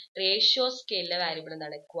വാരിയബിളും റേഷ്യോ സ്കെയിലിലെ വാരിയബിൾ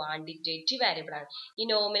എന്താണ്, ക്വാണ്ടിറ്റേറ്റീവ് വാരിയബിൾ ആണ്. ഈ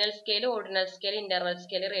nominal scale, ordinal scale, interval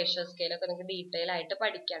scale, ratio scale ഒക്കെ നിങ്ങൾക്ക് ഡീറ്റെയിൽ ആയിട്ട്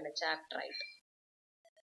പഠിക്കാണ്ട് ചാപ്റ്റർ ആയിട്ട്.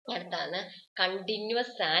 അടുത്താണ്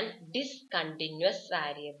കണ്ടിന്യൂസ് ആൻഡ് ഡിസ്കണ്ടിന്യൂസ്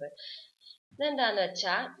വാരിയബിൾ. ഇതെന്താന്ന്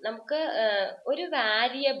വെച്ചാൽ നമുക്ക് ഒരു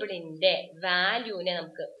വാരിയബിളിന്റെ വാല്യൂവിനെ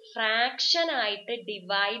നമുക്ക് ഫ്രാക്ഷൻ ആയിട്ട്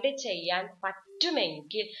ഡിവൈഡ് ചെയ്യാൻ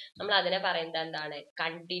പറ്റുമെങ്കിൽ നമ്മൾ അതിനെ പറയുന്നത് എന്താണ്,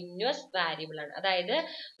 കണ്ടിന്യൂസ് വാരിയബിൾ ആണ്. അതായത്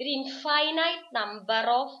ഒരു ഇൻഫൈനൈറ്റ്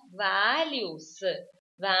നമ്പർ ഓഫ് വാല്യൂ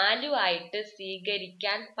ആയിട്ട്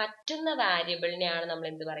സ്വീകരിക്കാൻ പറ്റുന്ന വാരിയബിളിനെയാണ് നമ്മൾ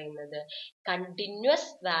എന്ത് പറയുന്നത്, കണ്ടിന്യൂസ്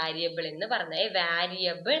വാരിയബിൾ എന്ന് പറയുന്നത്. A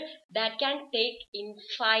variable that can take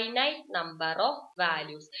infinite number of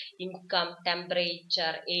values. Income,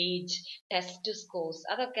 temperature, age, test scores,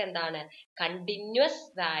 അതൊക്കെ എന്താണ്, കണ്ടിന്യൂസ്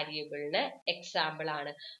വാരിയബിളിന് എക്സാമ്പിൾ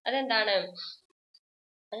ആണ്. അതെന്താണ്,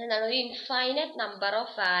 ഒരു ഇൻഫൈനൈറ്റ് നമ്പർ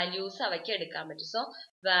ഓഫ് വാല്യൂസ് അവയ്ക്ക് എടുക്കാൻ പറ്റും. സോ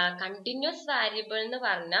കണ്ടിന്യൂസ് വാരിയബിൾ എന്ന്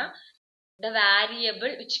പറഞ്ഞാൽ the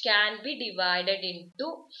variable which can be divided into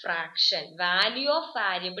fraction. Value of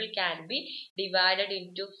variable can be divided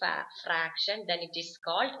into fraction, then it is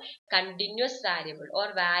called continuous variable, or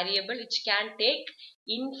variable which can take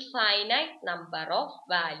infinite number of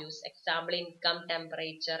values. Example, income,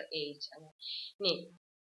 temperature, age.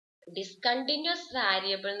 Discontinuous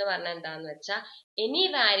variable എന്ന് പറഞ്ഞാൽ എന്താന്ന് വെച്ചാൽ any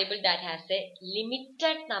variable that has A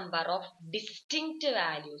limited number of distinct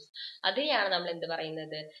values, അതിനെയാണ് നമ്മൾ എന്ത്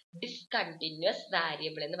പറയുന്നത്, discontinuous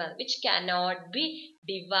variable എന്ന് പറയുന്നത്. Which cannot B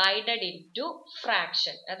divided into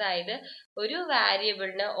fraction. അതായത് ഒരു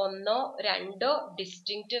വാരിയബിളിന് ഒന്നോ രണ്ടോ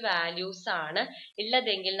ഡിസ്റ്റിങ്ക്റ്റ് വാല്യൂസ് ആണ്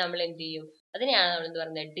ഉള്ളതെങ്കിൽ നമ്മൾ എന്ത് ചെയ്യും, അതിനെയാണ് നമ്മൾ എന്ത്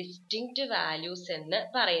പറയുന്നത്, ഡിസ്റ്റിങ്ക്റ്റ് വാല്യൂസ് എന്ന്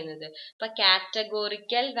പറയുന്നത്. ഇപ്പൊ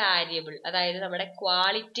കാറ്റഗോറിക്കൽ വാരിയബിൾ, അതായത് നമ്മുടെ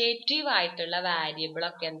ക്വാളിറ്റേറ്റീവ് ആയിട്ടുള്ള വാരിയബിൾ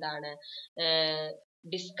ഒക്കെ എന്താണ്,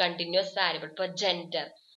 ഡിസ്കണ്ടിന്യൂസ് വാരിയബിൾ. ഇപ്പൊ ജെൻഡർ,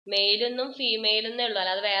 മെയിലെന്നും ഫീമെയിലെന്നേ ഉള്ളൂ,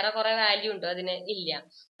 അല്ലാതെ വേറെ കുറെ വാല്യൂ ഉണ്ടോ അതിന്, ഇല്ല.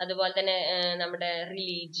 അതുപോലെ തന്നെ നമ്മുടെ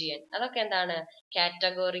റിലീജിയൻ, അതൊക്കെ എന്താണ്,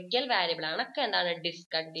 കാറ്റഗോറിക്കൽ വാരിയബിൾ ആണ്, ഒക്കെ എന്താണ്,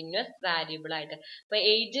 ഡിസ്കണ്ടിന്യൂസ് വാരിയബിൾ ആയിട്ട്. ഇപ്പൊ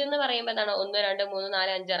ഏജ് എന്ന് പറയുമ്പോൾ എന്താണ്, 1 2 3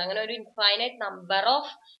 4 5 6 അങ്ങനെ ഒരു ഇൻഫൈനൈറ്റ് നമ്പർ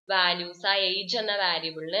ഓഫ് വാല്യൂസ് ആ ഏജ് എന്ന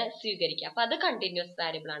വാരിയബിളിന് സ്വീകരിക്കുക. അപ്പൊ അത് കണ്ടിന്യൂസ്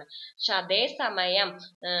വാരിയബിൾ ആണ്. പക്ഷെ അതേ സമയം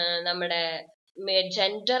നമ്മുടെ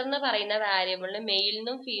ജെൻഡർ എന്ന് പറയുന്ന വാരിയബിളിന്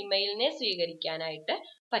മെയിലിനും ഫീമെയിലിനെ സ്വീകരിക്കാനായിട്ട്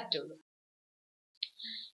പറ്റുള്ളൂ.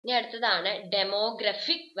 ഇനി അടുത്തതാണ്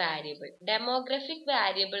ഡെമോഗ്രഫിക് വാരിയബിൾ. ഡെമോഗ്രഫിക്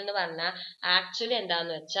വാരിയബിൾ എന്ന് പറഞ്ഞാൽ ആക്ച്വലി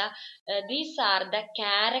എന്താന്ന് വെച്ചാൽ these are the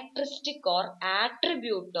characteristic or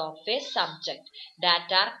attribute of A subject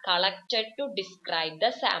that are collected to describe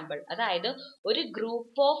the sample. അതായത് ഒരു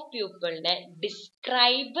ഗ്രൂപ്പ് ഓഫ് പീപ്പിളിനെ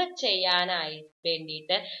ഡിസ്ക്രൈബ് ചെയ്യാനായി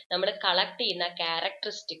വേണ്ടിയിട്ട് നമ്മൾ കളക്ട് ചെയ്യുന്ന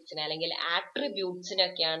ക്യാരക്ടറിസ്റ്റിക്സിനെ അല്ലെങ്കിൽ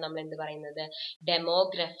ആട്രിബ്യൂട്ട്സിനൊക്കെയാണ് നമ്മൾ എന്ത് പറയുന്നത്,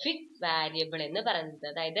 ഡെമോഗ്രഫിക് വാരിയബിൾ എന്ന് പറയുന്നത്.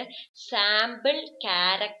 അതായത് സാമ്പിൾ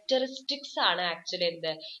ക്യാരക്ടറിസ്റ്റിക്സ് ആണ് ആക്ച്വലി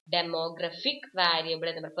എന്ത്, ഡെമോഗ്രഫിക് വാരിയബിൾ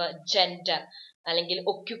എന്ന് പറയുന്നത്. ഇപ്പൊ ജെൻഡർ അല്ലെങ്കിൽ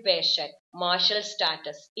ഒക്യുപ്പേഷൻ, മാർഷൽ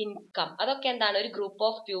സ്റ്റാറ്റസ്, ഇൻകം, അതൊക്കെ എന്താണ്, ഒരു ഗ്രൂപ്പ്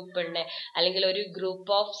ഓഫ് പീപ്പിളിനെ അല്ലെങ്കിൽ ഒരു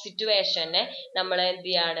ഗ്രൂപ്പ് ഓഫ് സിറ്റുവേഷനെ നമ്മൾ എന്ത്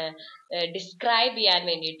ചെയ്യാണ്, ഡിസ്ക്രൈബ് ചെയ്യാൻ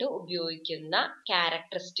വേണ്ടിയിട്ട് ഉപയോഗിക്കുന്ന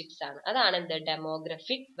ക്യാരക്ടറിസ്റ്റിക്സ് ആണ്. അതാണ് എന്ത്,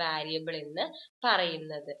 ഡെമോഗ്രഫിക് വാരിയബിൾ എന്ന്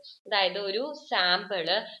പറയുന്നത്. അതായത് ഒരു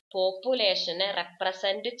സാമ്പിള് പോപ്പുലേഷനെ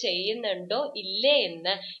റെപ്രസെന്റ് ചെയ്യുന്നുണ്ടോ ഇല്ലേ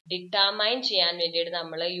എന്ന് ഡിറ്റർമൈൻ ചെയ്യാൻ വേണ്ടിയിട്ട്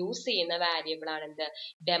നമ്മൾ യൂസ് ചെയ്യുന്ന വാരിയബിൾ ആണ് എന്ത്,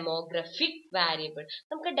 ഡെമോഗ്രഫിക് വാരിയബിൾ.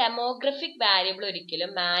 നമുക്ക് ഡെമോഗ്രഫിക് വാരിയബിൾ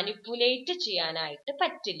ഒരിക്കലും മാനിപ്പുലേറ്റ് ചെയ്യാനായിട്ട്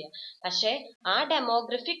പറ്റില്ല. പക്ഷെ ആ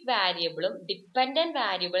ഡെമോഗ്രഫിക് വാരിയബിളും ഡിപ്പെൻഡന്റ്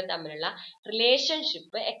വാരിയബിളും തമ്മിലുള്ള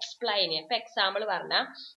റിലേഷൻഷിപ്പ് എക്സ്പ്ലെയിൻ ചെയ്യാം. ഇപ്പൊ എക്സാമ്പിൾ പറഞ്ഞാൽ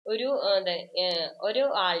ഒരു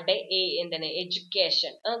ആളുടെ എന്താണ്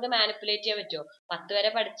എഡ്യൂക്കേഷൻ നമുക്ക് മാനിപ്പുലേറ്റ് ചെയ്യാൻ പറ്റുമോ? 10 വരെ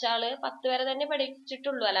പഠിച്ച ആള് 10 വരെ തന്നെ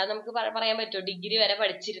പഠിച്ചിട്ടുള്ളൂ, അല്ലാതെ നമുക്ക് പറയാൻ പറ്റുമോ ഡിഗ്രി വരെ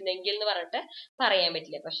പഠിച്ചിരുന്നെങ്കിൽ എന്ന് പറഞ്ഞിട്ട് പറയാൻ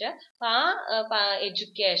പറ്റില്ല. പക്ഷെ ആ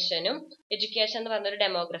എഡ്യൂക്കേഷൻ എന്ന് പറഞ്ഞ ഒരു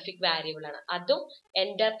ഡെമോഗ്രഫിക് വാരിയബിൾ ആണ്. അതും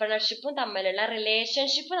എന്റർപ്രണർഷിപ്പും തമ്മിലുള്ള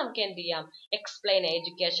റിലേഷൻഷിപ്പ് നമുക്ക് എന്ത് ചെയ്യാം, എക്സ്പ്ലെയിൻ ചെയ്യാം.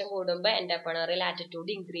 എഡ്യൂക്കേഷൻ കൂടുമ്പോൾ എന്റർപ്രണറിയൽ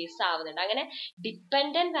ആറ്റിറ്റ്യൂഡ് ഇൻക്രീസ് ആവുന്നുണ്ട്. അങ്ങനെ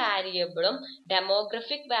ഡിപ്പെൻഡന്റ് വാരിയബിളും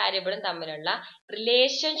ഡെമോഗ്രഫിക് വാരിയബിളും തമ്മിലുള്ള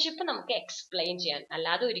റിലേഷൻഷിപ്പ് നമുക്ക് എക്സ്പ്ലെയിൻ ചെയ്യാൻ,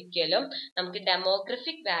 അല്ലാതെ ഒരിക്കലും നമുക്ക്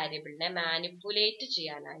ഡെമോഗ്രഫിക് വാരിയബിളിനെ മാനിപ്പുലേറ്റ്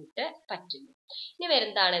ചെയ്യാനായിട്ട് പറ്റില്ല. ഇനി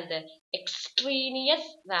വരുന്നതാണ് എന്ത്,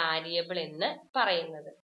 എക്സ്ട്രീനിയസ് വാരിയബിൾ എന്ന്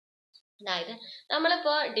പറയുന്നത്. അതായത്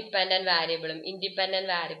നമ്മളിപ്പോ ഡിപ്പെൻഡന്റ് വാരിയബിളും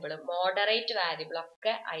ഇൻഡിപെൻഡന്റ് വാരിയബിളും മോഡറേറ്റ് വാരിയബിളും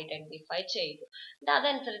ഒക്കെ ഐഡന്റിഫൈ ചെയ്തു.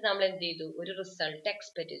 അതനുസരിച്ച് നമ്മൾ എന്ത് ചെയ്തു, ഒരു റിസൾട്ട്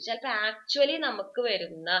എക്സ്പെക്ട് ചെയ്തു. ചിലപ്പോൾ ആക്ച്വലി നമുക്ക്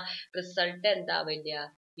വരുന്ന റിസൾട്ട് എന്താവില്ല,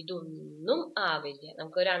 ഇതൊന്നും ആവില്ല.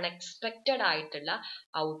 നമുക്കൊരു അൺഎക്സ്പെക്റ്റഡ് ആയിട്ടുള്ള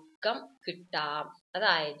ഔട്ട്കം കിട്ടാം.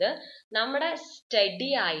 അതായത് നമ്മുടെ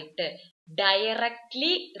സ്റ്റഡി ആയിട്ട്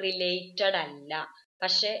ഡയറക്ട്ലി റിലേറ്റഡ് അല്ല,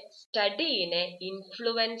 പക്ഷെ സ്റ്റഡീനെ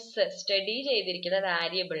ഇൻഫ്ലുവൻസ്, സ്റ്റഡി ചെയ്തിരിക്കുന്ന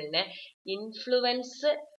വാരിയബിളിനെ ഇൻഫ്ലുവൻസ്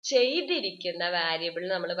ചെയ്തിരിക്കുന്ന വാരിയബിൾ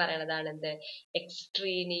നമ്മൾ പറയണതാണ് എന്ത്,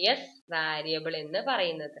 എക്സ്ട്രീനിയസ് വാരിയബിൾ എന്ന്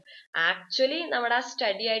പറയുന്നത്. ആക്ച്വലി നമ്മുടെ ആ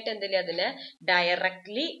സ്റ്റഡി ആയിട്ട് എന്തില്ല, അതിന്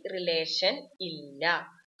ഡയറക്ട്ലി റിലേഷൻ ഇല്ല.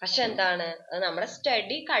 പക്ഷെ എന്താണ്, നമ്മുടെ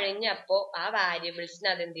സ്റ്റഡി കഴിഞ്ഞപ്പോ ആ വാരിയബിൾസിന്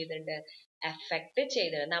അതെന്ത് ചെയ്തിട്ടുണ്ട്, എഫക്ട്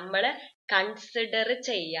ചെയ്തത്. നമ്മൾ കൺസിഡർ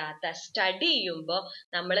ചെയ്യാത്ത, സ്റ്റഡി ചെയ്യുമ്പോൾ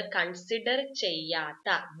നമ്മൾ കൺസിഡർ ചെയ്യാത്ത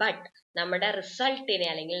ബട്ട് നമ്മുടെ റിസൾട്ടിനെ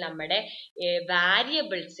അല്ലെങ്കിൽ നമ്മുടെ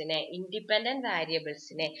വാരിയബിൾസിനെ, ഇൻഡിപെൻഡന്റ്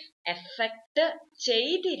വാരിയബിൾസിനെ എഫക്ട്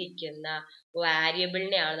ചെയ്തിരിക്കുന്ന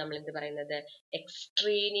വാരിയബിളിനെയാണ് നമ്മൾ എന്ത് പറയുന്നത്,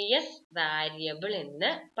 എക്സ്ട്രീനിയസ് വാരിയബിൾ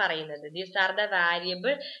എന്ന് പറയുന്നത്. These are the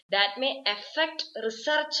variable that may effect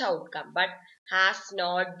research outcome but has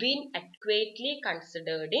not been അഡ്ക്വേറ്റ്ലി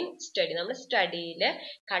considered in study. നമ്മൾ സ്റ്റഡിയിൽ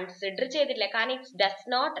കൺസിഡർ ചെയ്തിട്ടില്ല, കാരണം it's does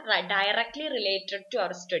not directly related to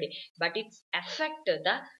our study but it's effect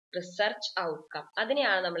the research outcome.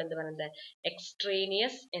 അതിനെയാണ് നമ്മൾ എന്ത് പറയുന്നത്,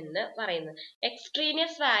 extraneous എന്ന് പറയുന്നത്.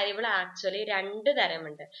 Extraneous variable actually 2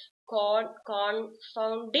 തരമുണ്ട്.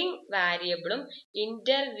 Confounding വാരിയബിളും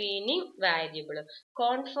intervening വാരിയബിളും.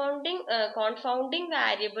 Confounding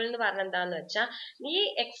variable എന്ന് പറഞ്ഞാൽ എന്താന്ന് വെച്ചാൽ ഈ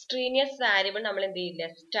എക്സ്ട്രീനിയസ് വാരിയബിൾ നമ്മൾ എന്ത് ചെയ്യില്ല,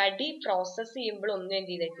 സ്റ്റഡി പ്രോസസ് ചെയ്യുമ്പോൾ ഒന്നും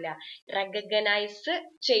എന്ത് ചെയ്തിട്ടില്ല, റെക്കഗ്നൈസ്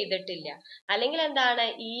ചെയ്തിട്ടില്ല. അല്ലെങ്കിൽ എന്താണ്,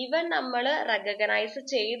 ഈവൻ നമ്മൾ റെക്കഗ്നൈസ്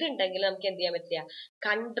ചെയ്തിട്ടുണ്ടെങ്കിൽ നമുക്ക് എന്ത് ചെയ്യാൻ പറ്റില്ല,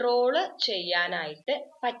 കൺട്രോള് ചെയ്യാനായിട്ട്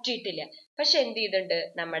പറ്റിയിട്ടില്ല. പക്ഷെ എന്ത് ചെയ്തിട്ടുണ്ട്,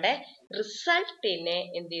 നമ്മുടെ റിസൾട്ടിനെ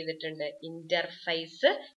എന്ത് ചെയ്തിട്ടുണ്ട്, ഇന്റർഫേസ്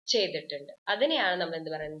ചെയ്തിട്ടുണ്ട്. അതിനെയാണ് നമ്മൾ എന്ത്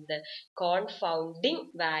പറയുന്നത്, കോൺഫൗണ്ടിങ്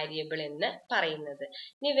വാരിയബിൾ എന്ന് പറയുന്നത്.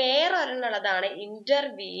 ഇനി വേറെ ഒരെണ്ണുള്ളതാണ്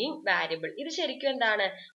ഇന്റർവീയിങ് വാരിയബിൾ. ഇത് ശരിക്കും എന്താണ്,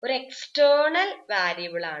 ഒരു എക്സ്റ്റേണൽ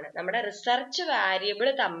വാരിയബിൾ ആണ്. നമ്മുടെ റിസർച്ച് വാരിയബിൾ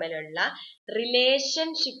തമ്മിലുള്ള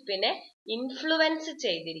റിലേഷൻഷിപ്പിനെ ഇൻഫ്ലുവൻസ്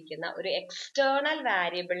ചെയ്തിരിക്കുന്ന ഒരു എക്സ്റ്റേണൽ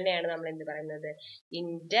വാരിയബിളിനെയാണ് നമ്മൾ എന്ത് പറയുന്നത്,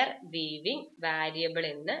 ഇന്റർവീവിങ് വാരിയബിൾ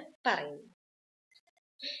എന്ന് പറയുന്നത്.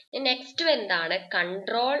 നെക്സ്റ്റ് എന്താണ്,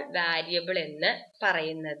 കൺട്രോൾ വാരിയബിൾ എന്ന്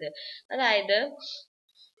പറയുന്നത്. അതായത്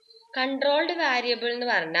കൺട്രോൾഡ് വാരിയബിൾ എന്ന്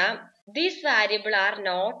പറഞ്ഞാൽ these variable are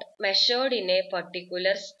not measured in a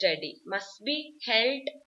particular study, must be held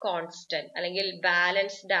constant അല്ലെങ്കിൽ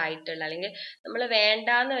ബാലൻസ്ഡ് ആയിട്ടുള്ള, അല്ലെങ്കിൽ നമ്മൾ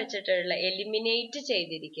വേണ്ടാന്ന് വെച്ചിട്ടുള്ള എലിമിനേറ്റ്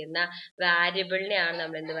ചെയ്തിരിക്കുന്ന വാരിയബിളിനെയാണ്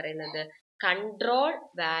നമ്മൾ എന്ത് പറയുന്നത്, കൺട്രോൾ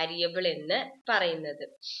വാരിയബിൾ എന്ന് പറയുന്നത്.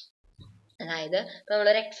 അതായത്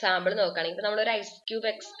നമ്മളൊരു എക്സാമ്പിൾ നോക്കുകയാണെങ്കിൽ ഇപ്പൊ നമ്മളൊരു ഐസ് ക്യൂബ്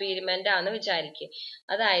എക്സ്പെരിമെന്റ് ആണെന്ന് വിചാരിക്കുക.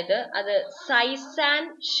 അതായത് അത് size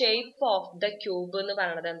and shape of the cube എന്ന്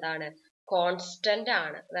പറയുന്നത് എന്താണ്, കോൺസ്റ്റന്റ്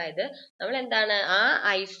ആണ്. അതായത് നമ്മൾ എന്താണ്, ആ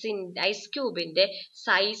ഐസ് ക്യൂബിന്റെ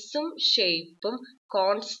സൈസും ഷേപ്പും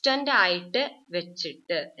കോൺസ്റ്റന്റ് ആയിട്ട്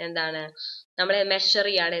വെച്ചിട്ട് എന്താണ് നമ്മൾ മെഷർ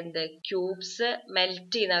ചെയ്യാണ്. എന്ത്, ക്യൂബ്സ്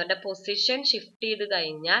മെൽറ്റ് ചെയ്യുന്ന, അവരുടെ പൊസിഷൻ ഷിഫ്റ്റ് ചെയ്ത്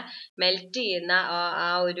കഴിഞ്ഞാൽ മെൽറ്റ് ചെയ്യുന്ന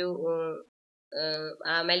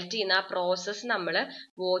മെൽറ്റ് ചെയ്യുന്ന ആ പ്രോസസ് നമ്മൾ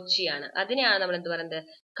വാച്ച് ചെയ്യാണ്. അതിനെയാണ് നമ്മൾ എന്ത് പറയുന്നത്,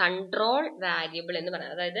 കൺട്രോൾ വാരിയബിൾ എന്ന്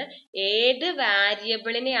പറയുന്നത്. അതായത് ഏത്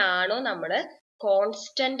വാരിയബിളിനെയാണോ നമ്മൾ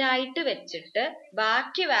കോൺസ്റ്റന്റ് ആയിട്ട് വെച്ചിട്ട്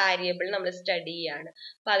ബാക്കി വാരിയബിൾ നമ്മൾ സ്റ്റഡി ചെയ്യാണ്,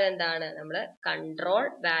 അപ്പൊ അതെന്താണ്, നമ്മൾ കൺട്രോൾ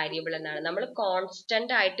വാരിയബിൾ എന്നാണ്. നമ്മൾ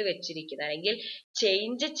കോൺസ്റ്റന്റ് ആയിട്ട് വെച്ചിരിക്കുന്നത് അല്ലെങ്കിൽ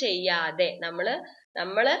ചേഞ്ച് ചെയ്യാതെ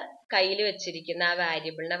നമ്മള് കയ്യിൽ വെച്ചിരിക്കുന്ന ആ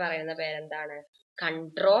വാരിയബിളിനെ പറയുന്ന പേരെന്താണ്,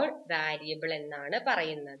 കൺട്രോൾ വാരിയബിൾ എന്നാണ്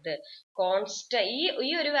പറയുന്നത്.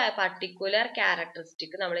 ഈ ഒരു പർട്ടിക്കുലർ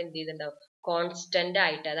ക്യാരക്ടറിസ്റ്റിക് നമ്മൾ എന്ത് ചെയ്തിട്ടുണ്ടാവും, കോൺസ്റ്റന്റ്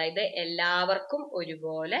ആയിട്ട്, അതായത് എല്ലാവർക്കും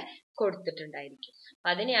ഒരുപോലെ കൊടുത്തിട്ടുണ്ടായിരിക്കും.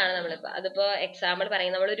 അതിനെയാണ് അതിപ്പോ എക്സാമ്പിൾ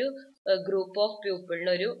പറയുന്നത്, നമ്മളൊരു ഗ്രൂപ്പ് ഓഫ്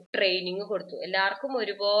പീപ്പിളിന് ഒരു ട്രെയിനിങ് കൊടുത്തു, എല്ലാവർക്കും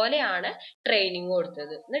ഒരുപോലെയാണ് ട്രെയിനിങ്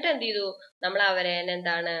കൊടുത്തത്. എന്നിട്ട് എന്ത് ചെയ്തു, നമ്മൾ അവരെ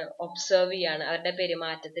എന്താണ് ഒബ്സർവ് ചെയ്യാണ്, അവരുടെ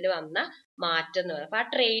പെരുമാറ്റത്തിൽ വന്ന മാറ്റം എന്ന് പറയുന്നത്. അപ്പൊ ആ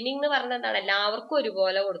ട്രെയിനിങ് എന്ന് പറഞ്ഞത് എന്താണ്, എല്ലാവർക്കും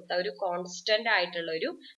ഒരുപോലെ കൊടുത്ത ഒരു കോൺസ്റ്റന്റ് ആയിട്ടുള്ള ഒരു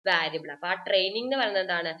വാരിയബിൾ. അപ്പൊ ആ ട്രെയിനിങ് എന്ന് പറയുന്നത്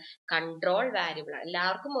എന്താണ്, കൺട്രോൾ വാരിയബിൾ.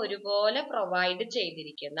 എല്ലാവർക്കും ഒരുപോലെ പ്രൊവൈഡ്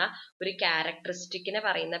ചെയ്തിരിക്കുന്ന ഒരു ക്യാരക്ടറിസ്റ്റിക്കിനെ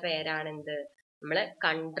പറയുന്ന പേരാണ് എന്ത്, നമ്മള്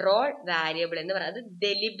കൺട്രോൾ വാരിയബിൾ എന്ന് പറയുന്നത്.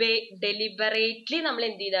 ഡെലിബറേറ്റ്ലി നമ്മൾ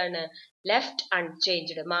എന്ത് ചെയ്താണ്, ലെഫ്റ്റ്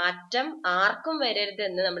അൺചേഞ്ച്ഡ്, മാറ്റം ആർക്കും വരരുത്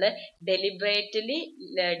എന്ന് നമ്മൾ ഡെലിബറേറ്റ്ലി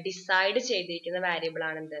ഡിസൈഡ് ചെയ്തിരിക്കുന്ന വാരിയബിൾ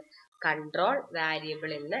ആണ് എന്ത്, കൺട്രോൾ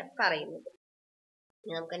വാരിയബിൾ എന്ന് പറയുന്നത്.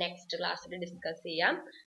 നമുക്ക് നെക്സ്റ്റ് ക്ലാസ്സിൽ ഡിസ്കസ് ചെയ്യാം.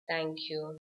 Thank you.